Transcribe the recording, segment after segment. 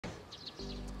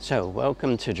So,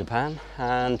 welcome to Japan,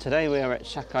 and today we are at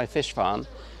Sakai Fish Farm.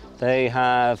 They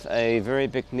have a very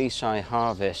big Nisai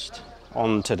harvest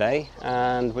on today,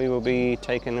 and we will be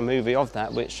taking a movie of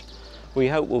that, which we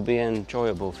hope will be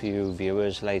enjoyable for you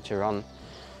viewers later on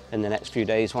in the next few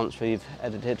days once we've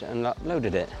edited and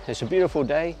uploaded it. It's a beautiful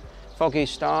day, foggy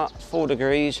start, 4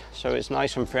 degrees, so it's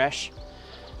nice and fresh.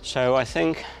 So I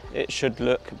think it should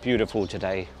look beautiful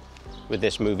today with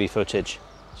this movie footage.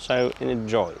 So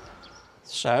enjoy.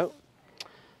 So,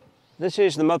 this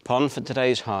is the mud pond for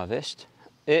today's harvest.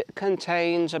 It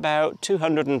contains about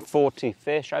 240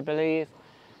 fish, I believe,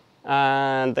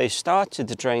 and they started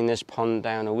to drain this pond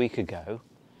down a week ago,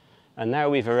 and now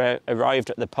we've arrived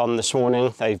at the pond this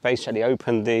morning. They've basically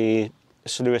opened the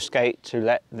sluice gate to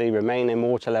let the remaining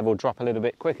water level drop a little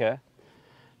bit quicker,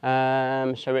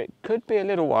 so it could be a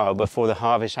little while before the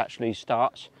harvest actually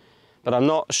starts. But I'm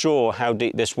not sure how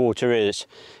deep this water is.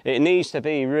 It needs to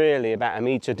be really about 1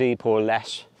 metre deep or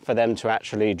less for them to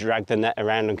actually drag the net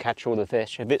around and catch all the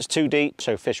fish. If it's too deep,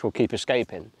 so fish will keep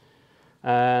escaping.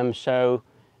 So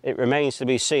it remains to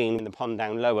be seen in the pond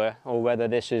down lower, or whether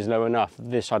this is low enough.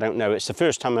 This I don't know. It's the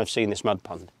first time I've seen this mud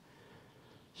pond.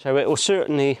 So it will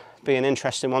certainly be an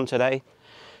interesting one today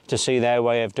to see their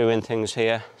way of doing things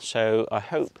here. So I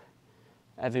hope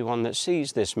everyone that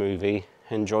sees this movie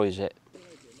enjoys it.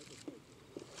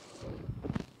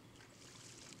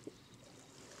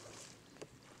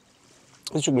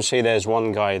 As you can see, there's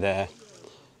one guy there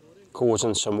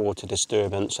causing some water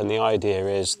disturbance, and the idea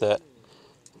is that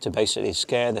to basically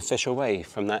scare the fish away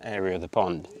from that area of the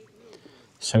pond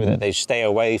so that they stay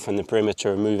away from the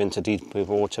perimeter and move into deeper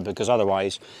water, because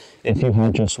otherwise, if you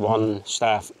had just one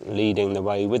staff leading the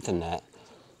way with the net,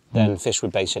 then fish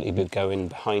would basically be going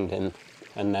behind him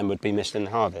and then would be missing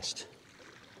the harvest.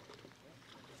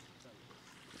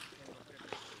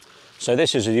 So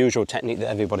this is the usual technique that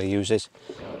everybody uses.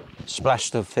 Splash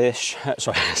the fish,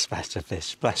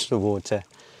 splash the water,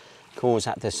 cause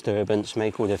that disturbance,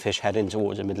 make all the fish heading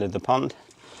towards the middle of the pond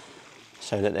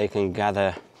so that they can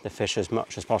gather the fish as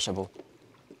much as possible.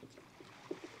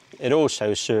 It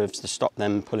also serves to stop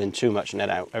them pulling too much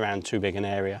net out around too big an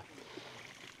area.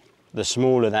 The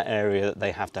smaller that area that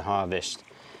they have to harvest,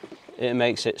 it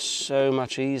makes it so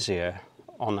much easier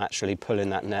on actually pulling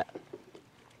that net.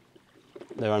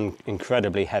 They're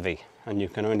incredibly heavy, and you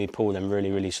can only pull them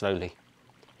really, really slowly.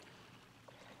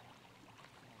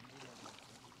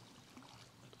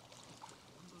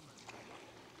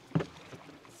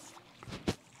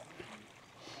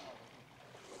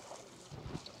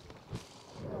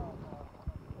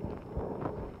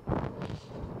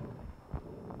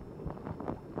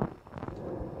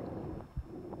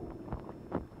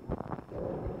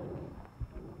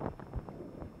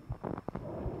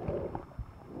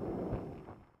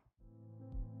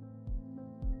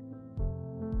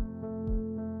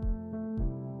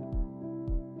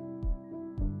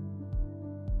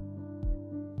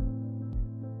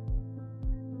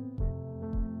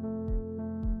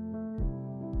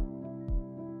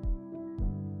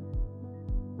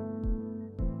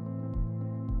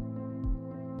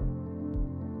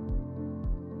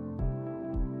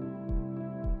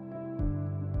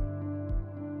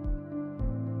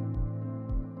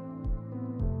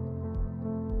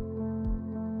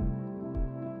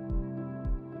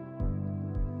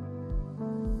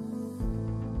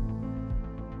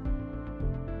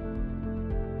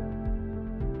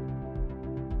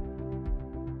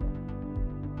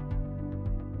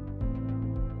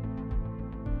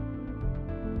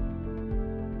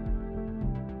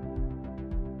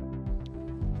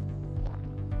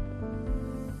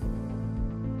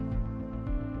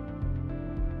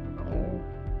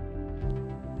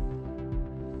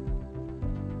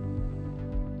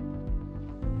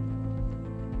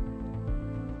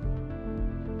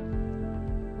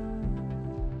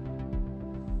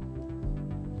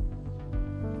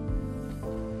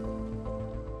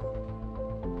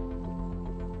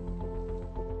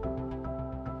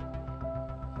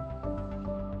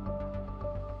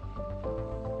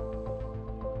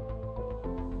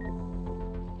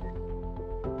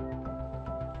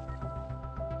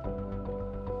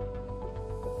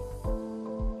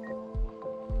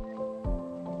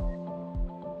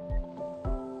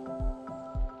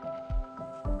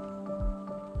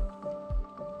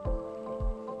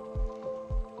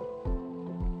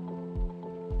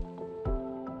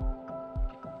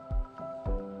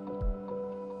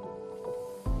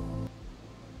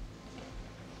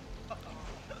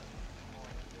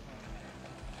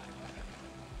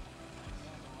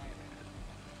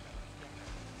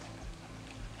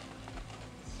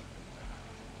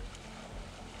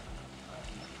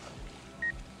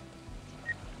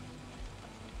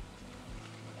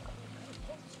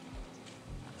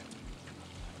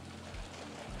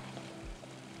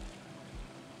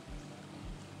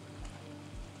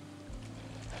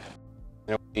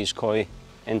 these koi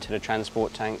into the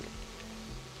transport tank.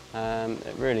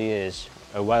 It really is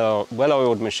a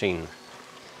well-oiled machine,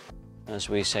 as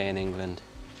we say in England.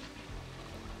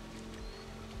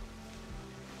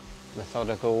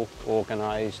 Methodical,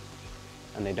 organised,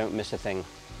 and they don't miss a thing.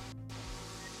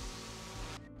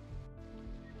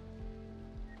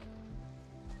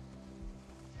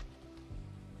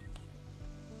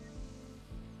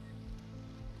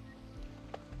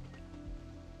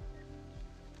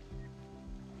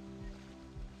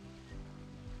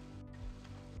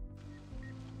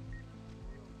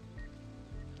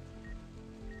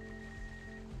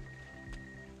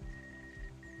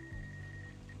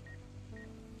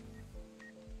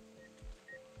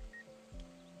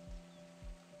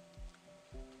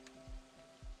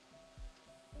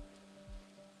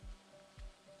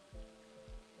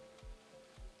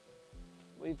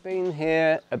 We've been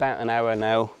here about an hour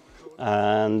now,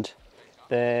 and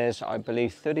there's, I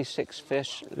believe, 36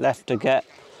 fish left to get.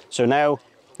 So now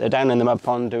they're down in the mud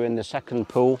pond doing the second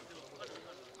pull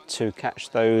to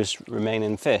catch those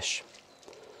remaining fish.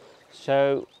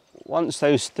 So once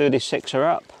those 36 are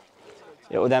up,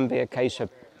 it will then be a case of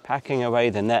packing away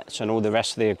the nets and all the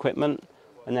rest of the equipment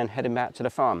and then heading back to the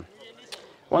farm.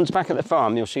 Once back at the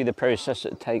farm, you'll see the process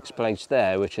that takes place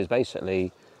there, which is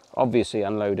basically obviously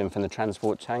unloading from the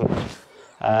transport tank,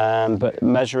 but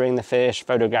measuring the fish,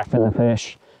 photographing the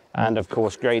fish, and of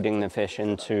course grading the fish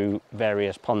into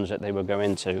various ponds that they will go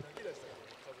into.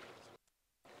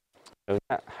 So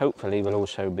that hopefully will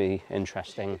also be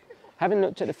interesting. Having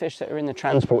looked at the fish that are in the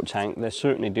transport tank, there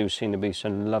certainly do seem to be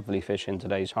some lovely fish in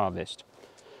today's harvest.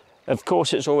 Of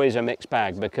course, it's always a mixed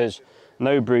bag because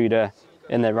no breeder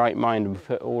in their right mind would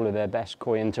put all of their best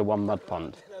koi into one mud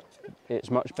pond. It's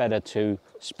much better to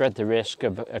spread the risk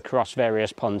across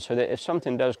various ponds so that if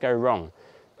something does go wrong,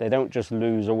 they don't just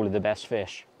lose all of the best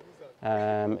fish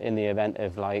in the event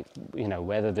of, like, you know,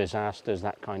 weather disasters,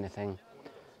 that kind of thing.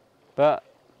 But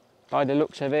by the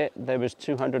looks of it, there was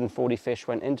 240 fish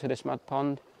went into this mud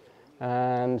pond,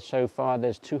 and so far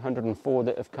there's 204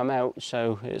 that have come out,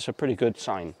 so it's a pretty good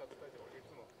sign.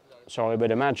 So I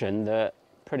would imagine that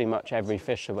pretty much every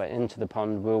fish that went into the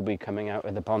pond will be coming out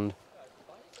of the pond.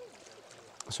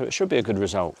 So it should be a good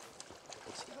result.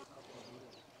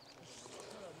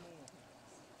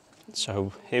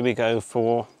 So here we go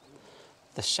for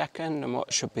the second and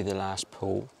what should be the last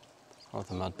pull of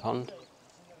the mud pond.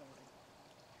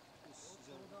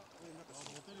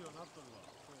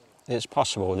 It's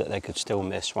possible that they could still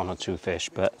miss one or two fish,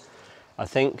 but I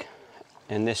think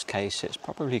in this case it's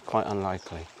probably quite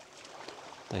unlikely.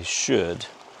 They should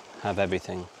have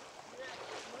everything.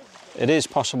 It is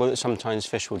possible that sometimes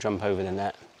fish will jump over the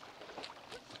net,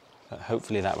 but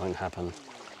hopefully that won't happen.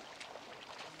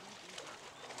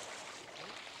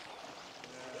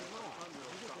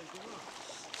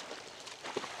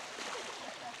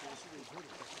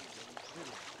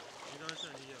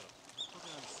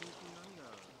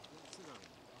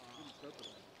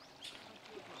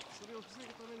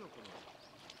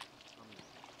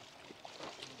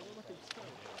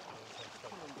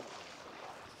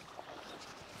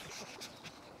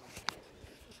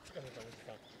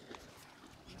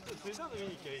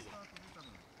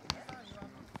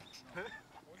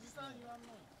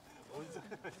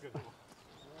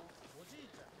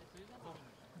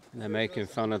 They're making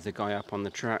fun of the guy up on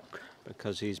the track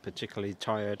because he's particularly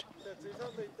tired.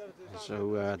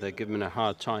 So they're giving him a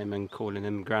hard time and calling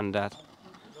him Grandad.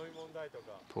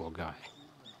 Poor guy.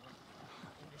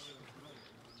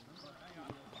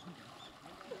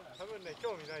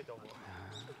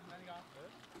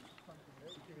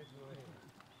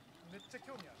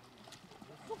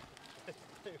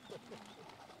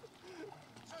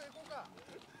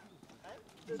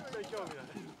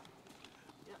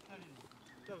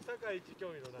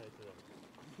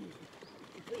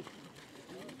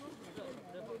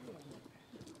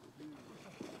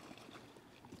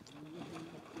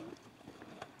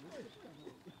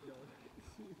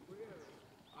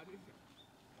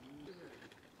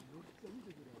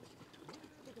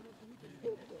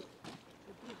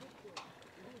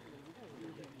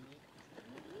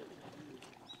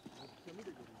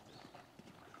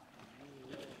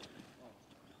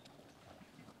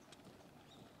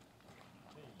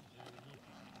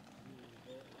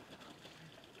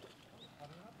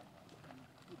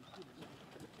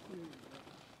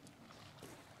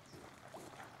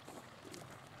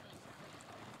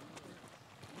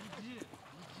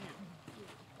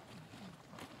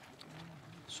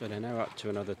 So they're now up to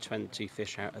another 20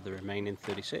 fish out of the remaining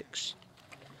 36.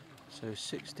 So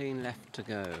 16 left to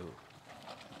go.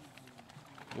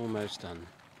 Almost done.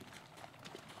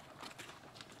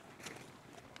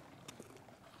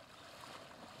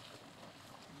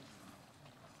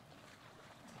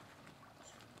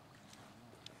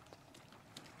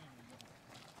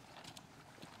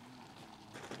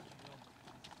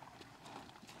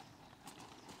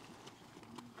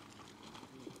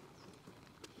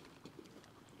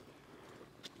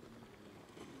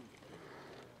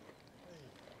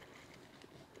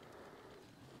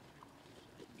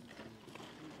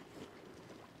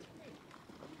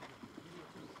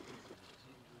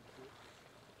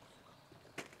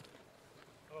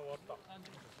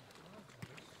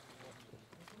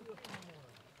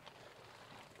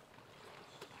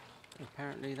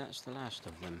 Apparently that's the last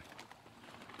of them,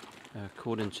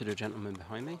 according to the gentleman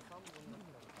behind me.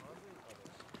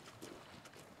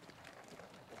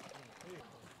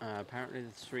 Apparently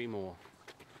there's 3 more.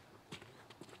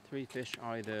 3 fish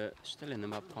either still in the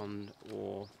mud pond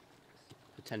or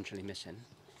potentially missing.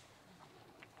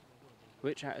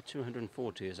 Which out of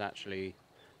 240 is actually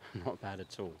not bad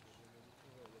at all.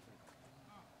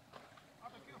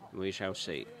 We shall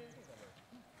see.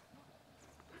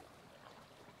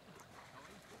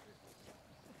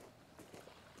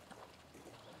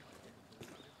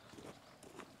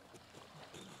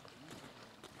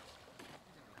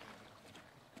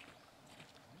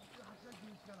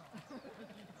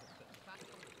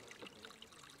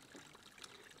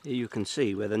 Here you can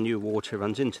see where the new water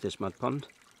runs into this mud pond.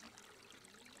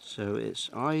 So it's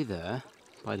either,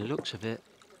 by the looks of it,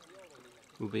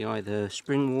 will be either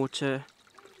spring water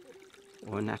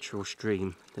or a natural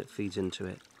stream that feeds into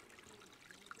it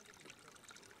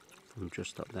from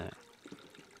just up there.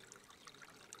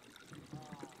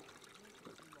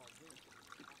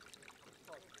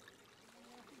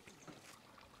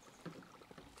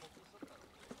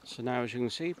 So now, as you can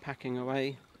see, packing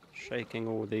away, shaking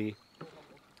all the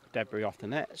debris off the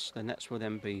nets. The nets will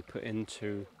then be put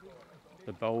into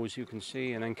the bowls you can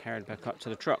see and then carried back up to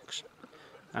the trucks.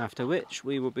 After which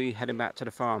we will be heading back to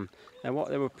the farm. Now what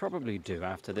they will probably do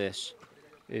after this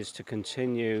is to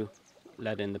continue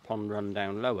letting the pond run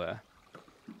down lower,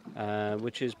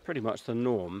 which is pretty much the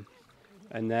norm,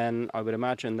 and then I would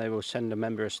imagine they will send a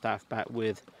member of staff back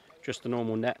with just a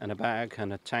normal net and a bag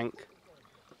and a tank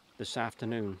this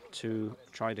afternoon to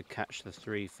try to catch the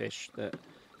 3 fish that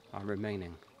are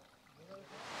remaining.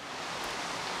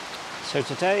 So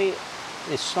today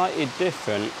is slightly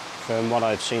different from what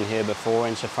I've seen here before,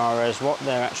 insofar as what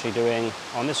they're actually doing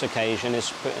on this occasion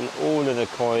is putting all of the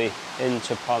koi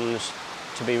into ponds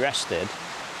to be rested,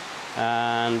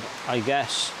 and I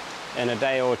guess in a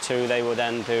day or 2 they will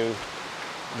then do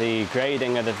the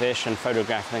grading of the fish and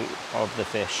photographing of the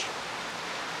fish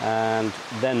and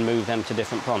then move them to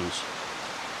different ponds.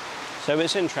 So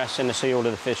it's interesting to see all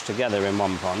of the fish together in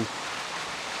one pond,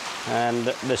 and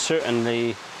there's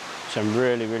certainly some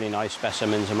really nice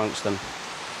specimens amongst them.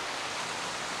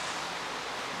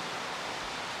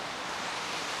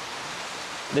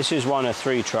 This is one of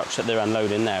 3 trucks that they're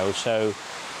unloading now, so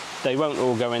they won't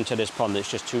all go into this pond,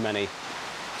 it's just too many.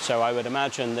 So I would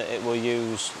imagine that it will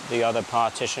use the other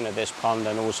partition of this pond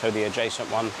and also the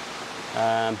adjacent one,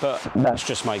 but that's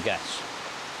just my guess.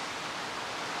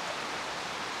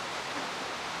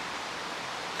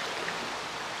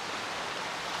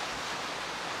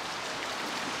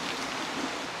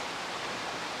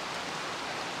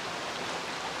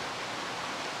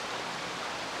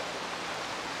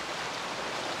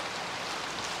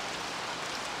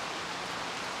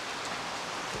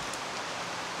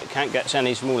 It can't get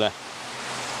any smaller.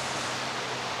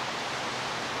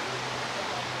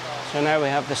 So now we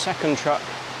have the second truck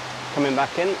coming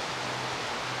back in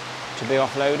to be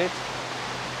offloaded.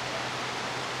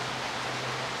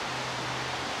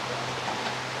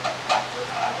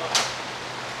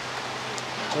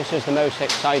 This is the most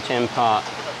exciting part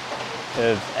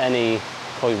of any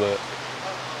koi work,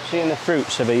 seeing the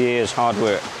fruits of a year's hard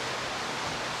work.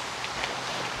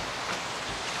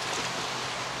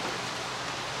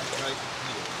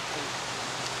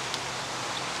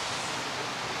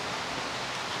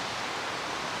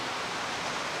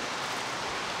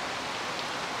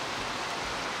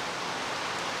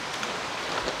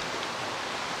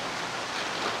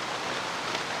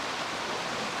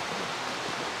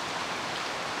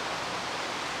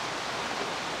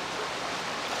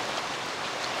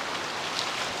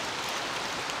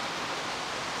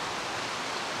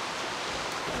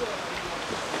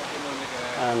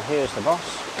 And here's the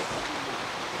boss.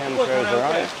 Kentaro's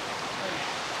arrived.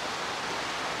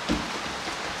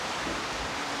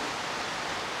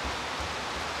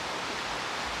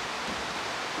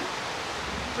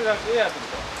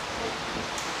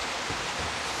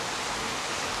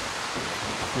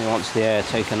 He wants the air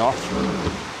taken off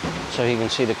so he can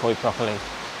see the koi properly.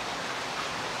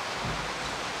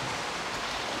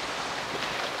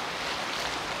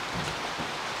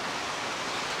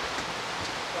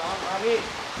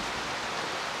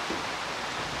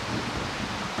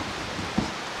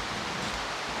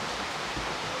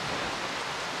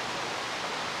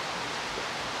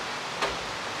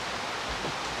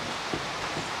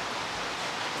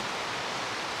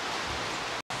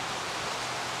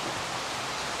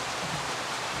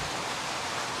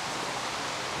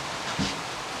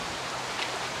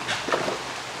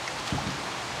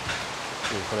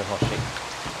 これ欲しい。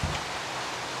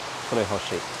これ欲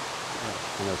しい。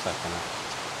この魚。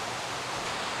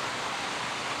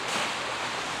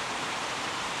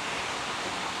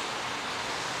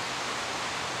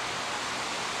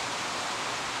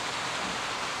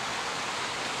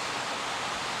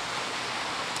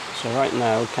So right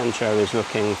now Kentaro is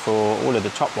looking for all of the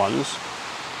top ones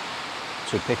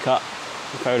to pick up,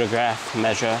 photograph,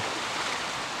 measure,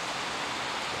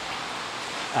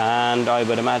 and I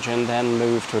would imagine then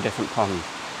move to a different pond.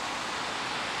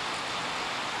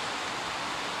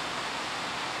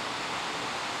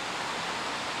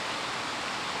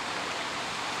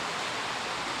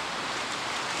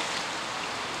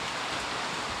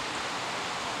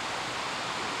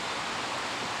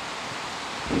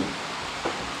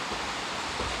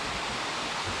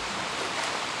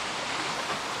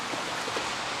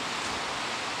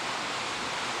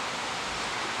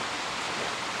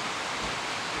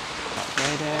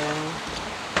 Upgrading.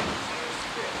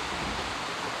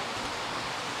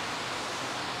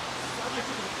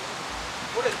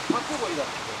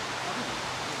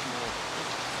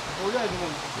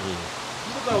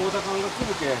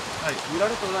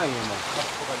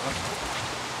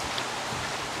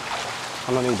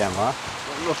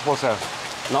 Not for sale.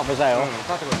 Not for sale?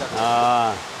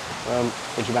 Ah,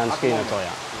 ichiban suki na to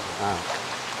ya. Ah.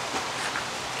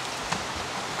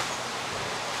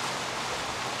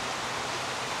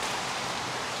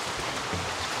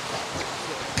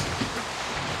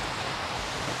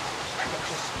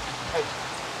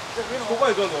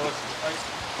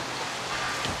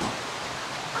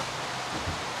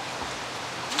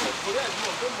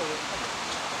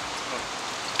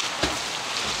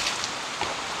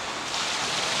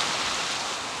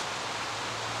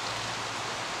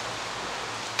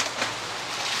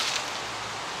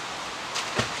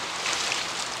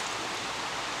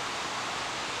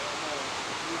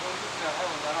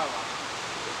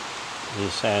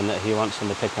 He's saying that he wants them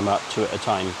to pick them up 2 at a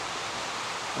time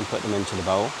and put them into the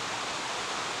bowl,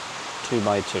 2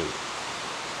 by 2.